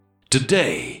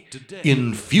Today,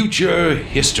 in Future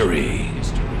History.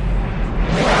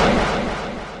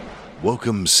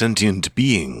 Welcome, sentient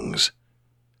beings.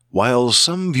 While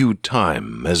some view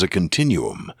time as a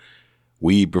continuum,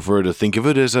 we prefer to think of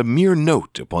it as a mere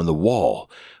note upon the wall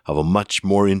of a much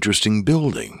more interesting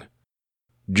building.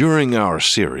 During our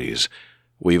series,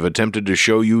 we've attempted to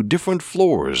show you different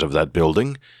floors of that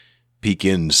building, peek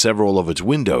in several of its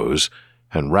windows,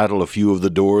 and rattle a few of the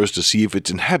doors to see if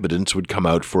its inhabitants would come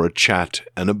out for a chat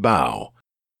and a bow.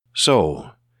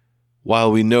 So, while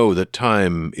we know that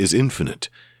time is infinite,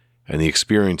 and the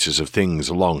experiences of things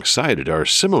alongside it are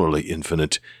similarly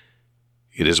infinite,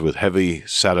 it is with heavy,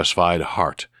 satisfied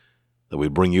heart that we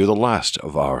bring you the last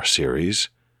of our series,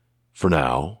 for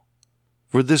now,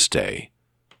 for this day,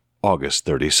 August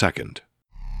 32nd.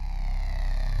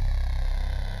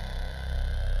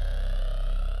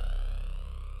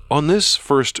 On this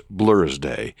first Blur's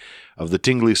Day of the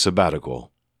Tingley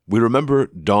sabbatical, we remember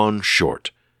Don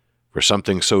Short for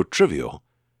something so trivial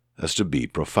as to be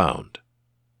profound.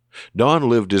 Don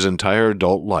lived his entire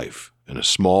adult life in a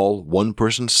small,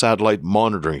 one-person satellite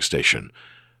monitoring station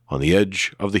on the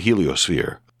edge of the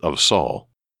heliosphere of Sol.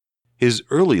 His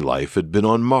early life had been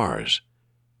on Mars,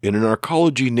 in an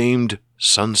arcology named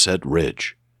Sunset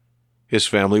Ridge. His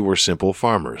family were simple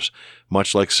farmers,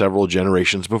 much like several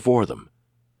generations before them.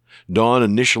 Don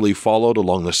initially followed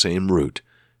along the same route,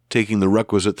 taking the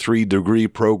requisite 3-degree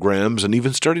programs and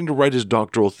even starting to write his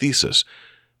doctoral thesis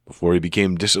before he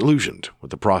became disillusioned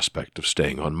with the prospect of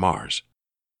staying on Mars.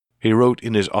 He wrote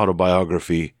in his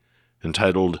autobiography,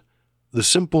 entitled The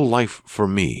Simple Life for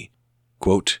Me,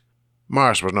 quote,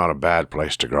 "Mars was not a bad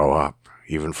place to grow up,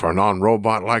 even for a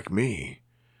non-robot like me.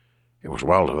 It was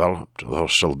well developed, though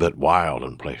still a bit wild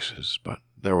in places, but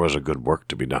there was a good work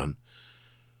to be done.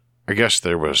 I guess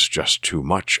there was just too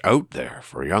much out there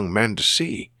for young men to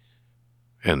see."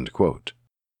 End quote.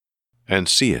 And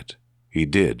see it he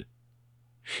did.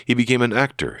 He became an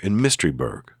actor in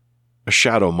Mysteryburg, a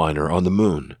shadow miner on the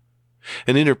moon,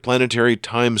 an interplanetary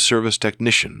time service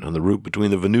technician on the route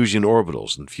between the Venusian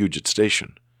orbitals and Puget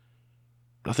Station.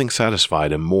 Nothing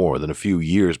satisfied him more than a few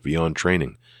years beyond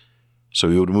training, so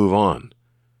he would move on,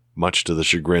 much to the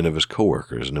chagrin of his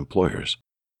coworkers and employers.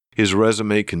 His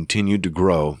resume continued to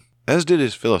grow, as did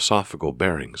his philosophical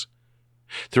bearings.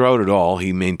 Throughout it all,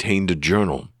 he maintained a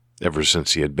journal, ever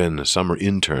since he had been a summer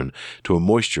intern to a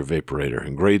moisture vaporator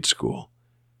in grade school.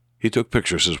 He took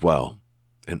pictures as well,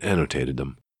 and annotated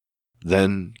them.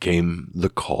 Then came the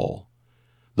call,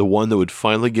 the one that would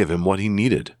finally give him what he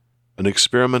needed, an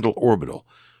experimental orbital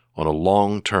on a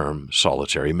long-term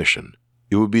solitary mission.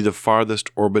 It would be the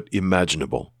farthest orbit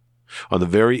imaginable, on the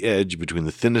very edge between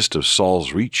the thinnest of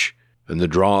Sol's reach and the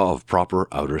draw of proper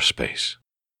outer space.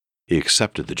 He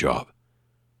accepted the job,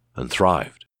 and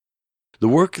thrived. The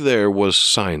work there was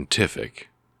scientific,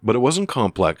 but it wasn't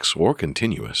complex or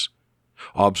continuous.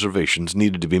 Observations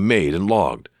needed to be made and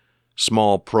logged,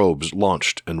 small probes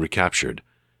launched and recaptured,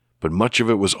 but much of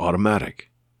it was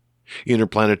automatic.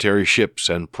 Interplanetary ships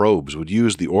and probes would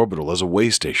use the orbital as a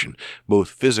way station, both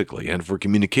physically and for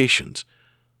communications,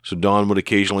 so Don would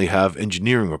occasionally have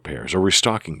engineering repairs or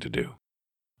restocking to do.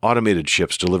 Automated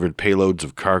ships delivered payloads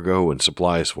of cargo and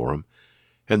supplies for him,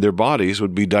 and their bodies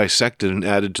would be dissected and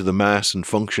added to the mass and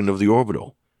function of the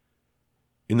orbital.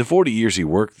 In the 40 years he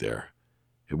worked there,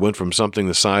 it went from something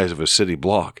the size of a city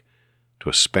block to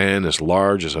a span as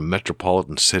large as a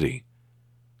metropolitan city.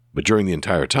 But during the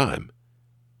entire time,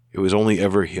 it was only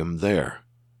ever him there,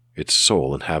 its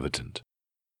sole inhabitant.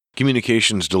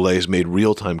 Communications delays made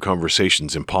real-time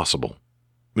conversations impossible.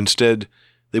 Instead,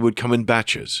 they would come in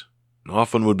batches, and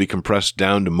often would be compressed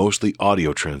down to mostly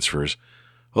audio transfers,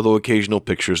 although occasional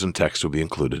pictures and text would be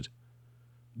included.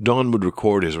 Don would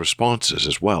record his responses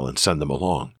as well and send them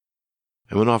along,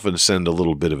 and would often send a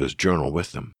little bit of his journal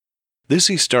with them. This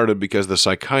he started because the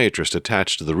psychiatrist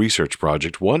attached to the research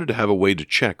project wanted to have a way to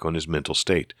check on his mental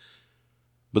state.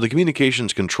 But the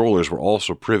communications controllers were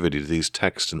also privy to these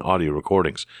text and audio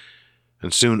recordings,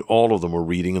 and soon all of them were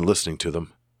reading and listening to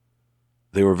them.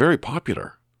 They were very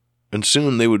popular, and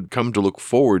soon they would come to look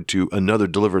forward to another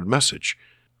delivered message,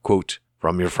 quote,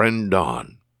 "From your friend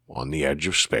Don, on the edge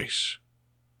of space."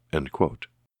 End quote.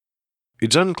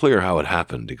 It's unclear how it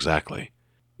happened exactly,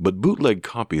 but bootleg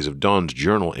copies of Don's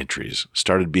journal entries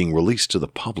started being released to the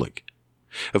public.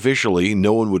 Officially,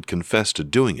 no one would confess to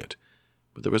doing it,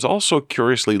 but there was also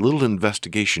curiously little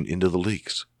investigation into the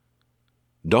leaks.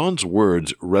 Don's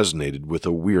words resonated with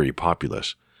a weary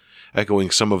populace, echoing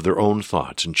some of their own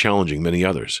thoughts and challenging many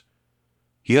others.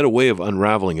 He had a way of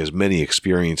unraveling as many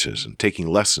experiences and taking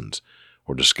lessons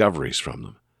or discoveries from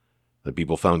them that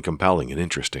people found compelling and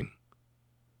interesting.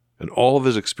 and all of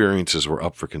his experiences were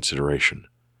up for consideration,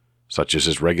 such as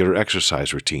his regular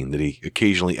exercise routine that he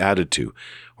occasionally added to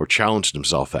or challenged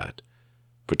himself at,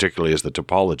 particularly as the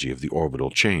topology of the orbital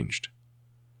changed.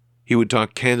 He would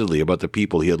talk candidly about the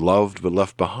people he had loved but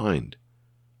left behind,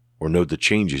 or note the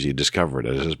changes he had discovered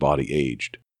as his body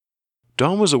aged.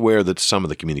 Don was aware that some of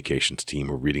the communications team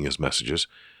were reading his messages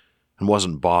and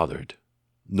wasn't bothered,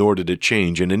 nor did it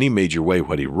change in any major way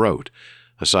what he wrote,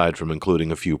 aside from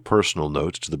including a few personal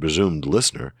notes to the presumed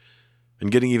listener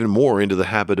and getting even more into the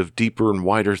habit of deeper and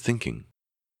wider thinking.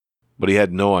 But he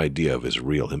had no idea of his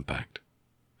real impact.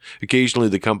 Occasionally,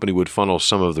 the company would funnel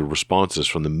some of the responses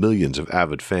from the millions of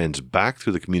avid fans back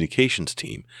through the communications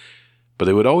team, but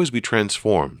they would always be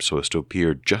transformed so as to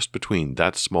appear just between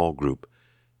that small group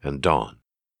and Don.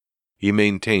 He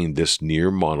maintained this near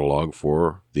monologue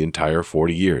for the entire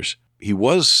 40 years. He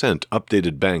was sent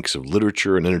updated banks of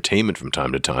literature and entertainment from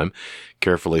time to time,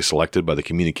 carefully selected by the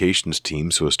communications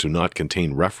team so as to not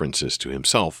contain references to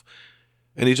himself,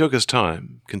 and he took his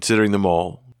time, considering them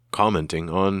all,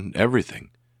 commenting on everything.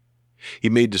 He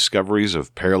made discoveries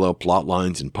of parallel plot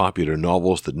lines in popular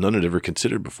novels that none had ever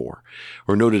considered before,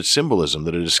 or noted symbolism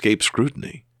that had escaped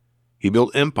scrutiny. He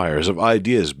built empires of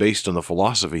ideas based on the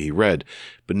philosophy he read,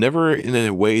 but never in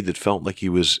a way that felt like he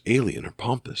was alien or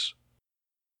pompous.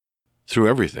 Through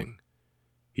everything,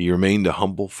 he remained a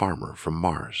humble farmer from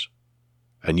Mars.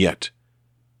 And yet,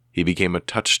 he became a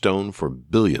touchstone for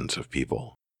billions of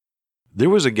people. There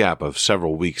was a gap of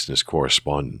several weeks in his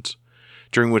correspondence,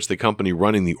 during which the company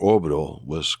running the orbital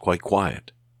was quite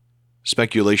quiet.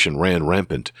 Speculation ran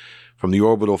rampant, from the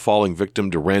orbital falling victim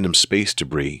to random space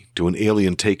debris, to an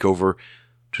alien takeover,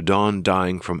 to Don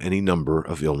dying from any number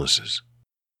of illnesses.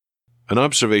 An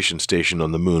observation station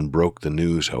on the moon broke the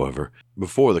news, however,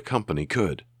 before the company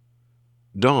could.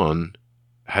 Don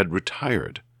had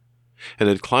retired, and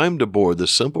had climbed aboard the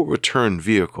simple return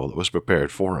vehicle that was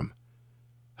prepared for him.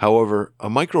 However, a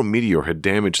micrometeor had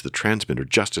damaged the transmitter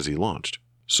just as he launched,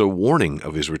 so warning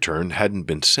of his return hadn't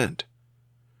been sent.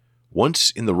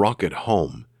 Once in the rocket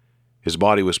home, his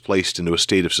body was placed into a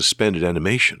state of suspended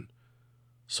animation,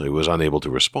 so he was unable to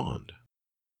respond.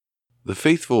 The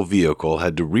faithful vehicle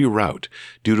had to reroute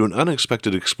due to an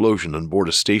unexpected explosion on board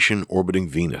a station orbiting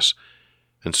Venus,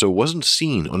 and so wasn't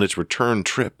seen on its return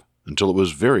trip until it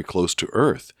was very close to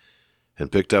Earth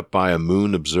and picked up by a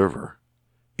moon observer.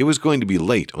 It was going to be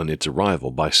late on its arrival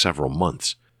by several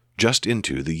months, just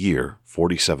into the year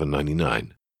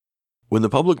 4799. When the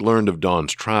public learned of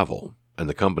Don's travel, and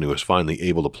the company was finally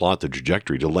able to plot the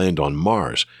trajectory to land on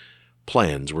Mars,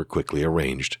 plans were quickly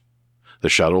arranged. The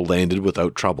shuttle landed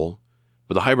without trouble,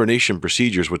 but the hibernation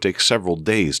procedures would take several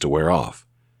days to wear off.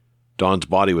 Don's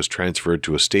body was transferred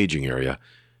to a staging area,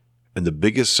 and the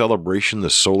biggest celebration the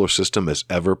solar system has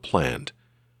ever planned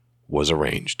was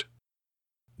arranged.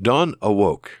 Don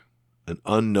awoke, an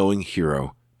unknowing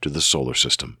hero to the solar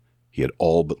system he had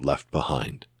all but left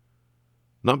behind.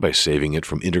 Not by saving it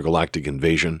from intergalactic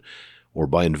invasion, or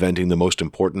by inventing the most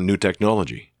important new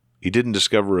technology. He didn't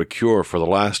discover a cure for the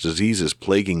last diseases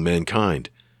plaguing mankind,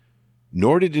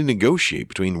 nor did he negotiate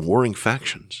between warring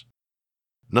factions.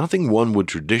 Nothing one would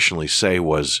traditionally say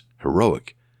was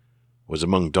heroic was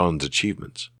among Don's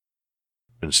achievements.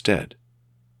 Instead,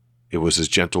 it was his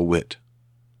gentle wit,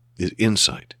 his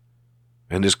insight,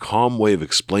 and his calm way of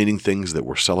explaining things that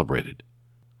were celebrated.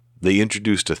 They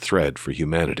introduced a thread for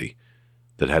humanity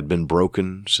that had been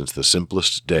broken since the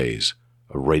simplest days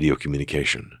of radio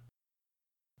communication.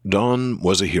 Don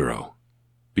was a hero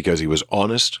because he was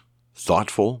honest,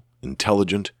 thoughtful,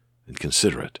 intelligent, and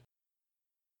considerate.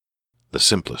 The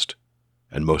simplest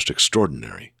and most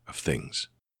extraordinary of things.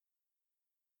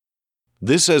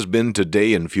 This has been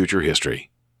Today in Future History.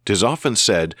 'Tis often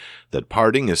said that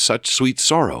parting is such sweet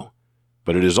sorrow,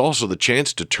 but it is also the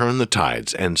chance to turn the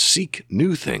tides and seek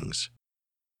new things.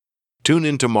 Tune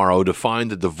in tomorrow to find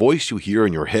that the voice you hear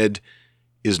in your head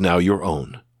is now your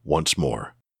own once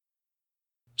more.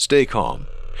 Stay calm,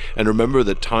 and remember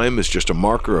that time is just a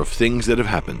marker of things that have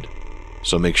happened,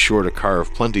 so make sure to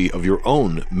carve plenty of your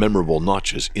own memorable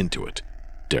notches into it.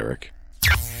 Derek.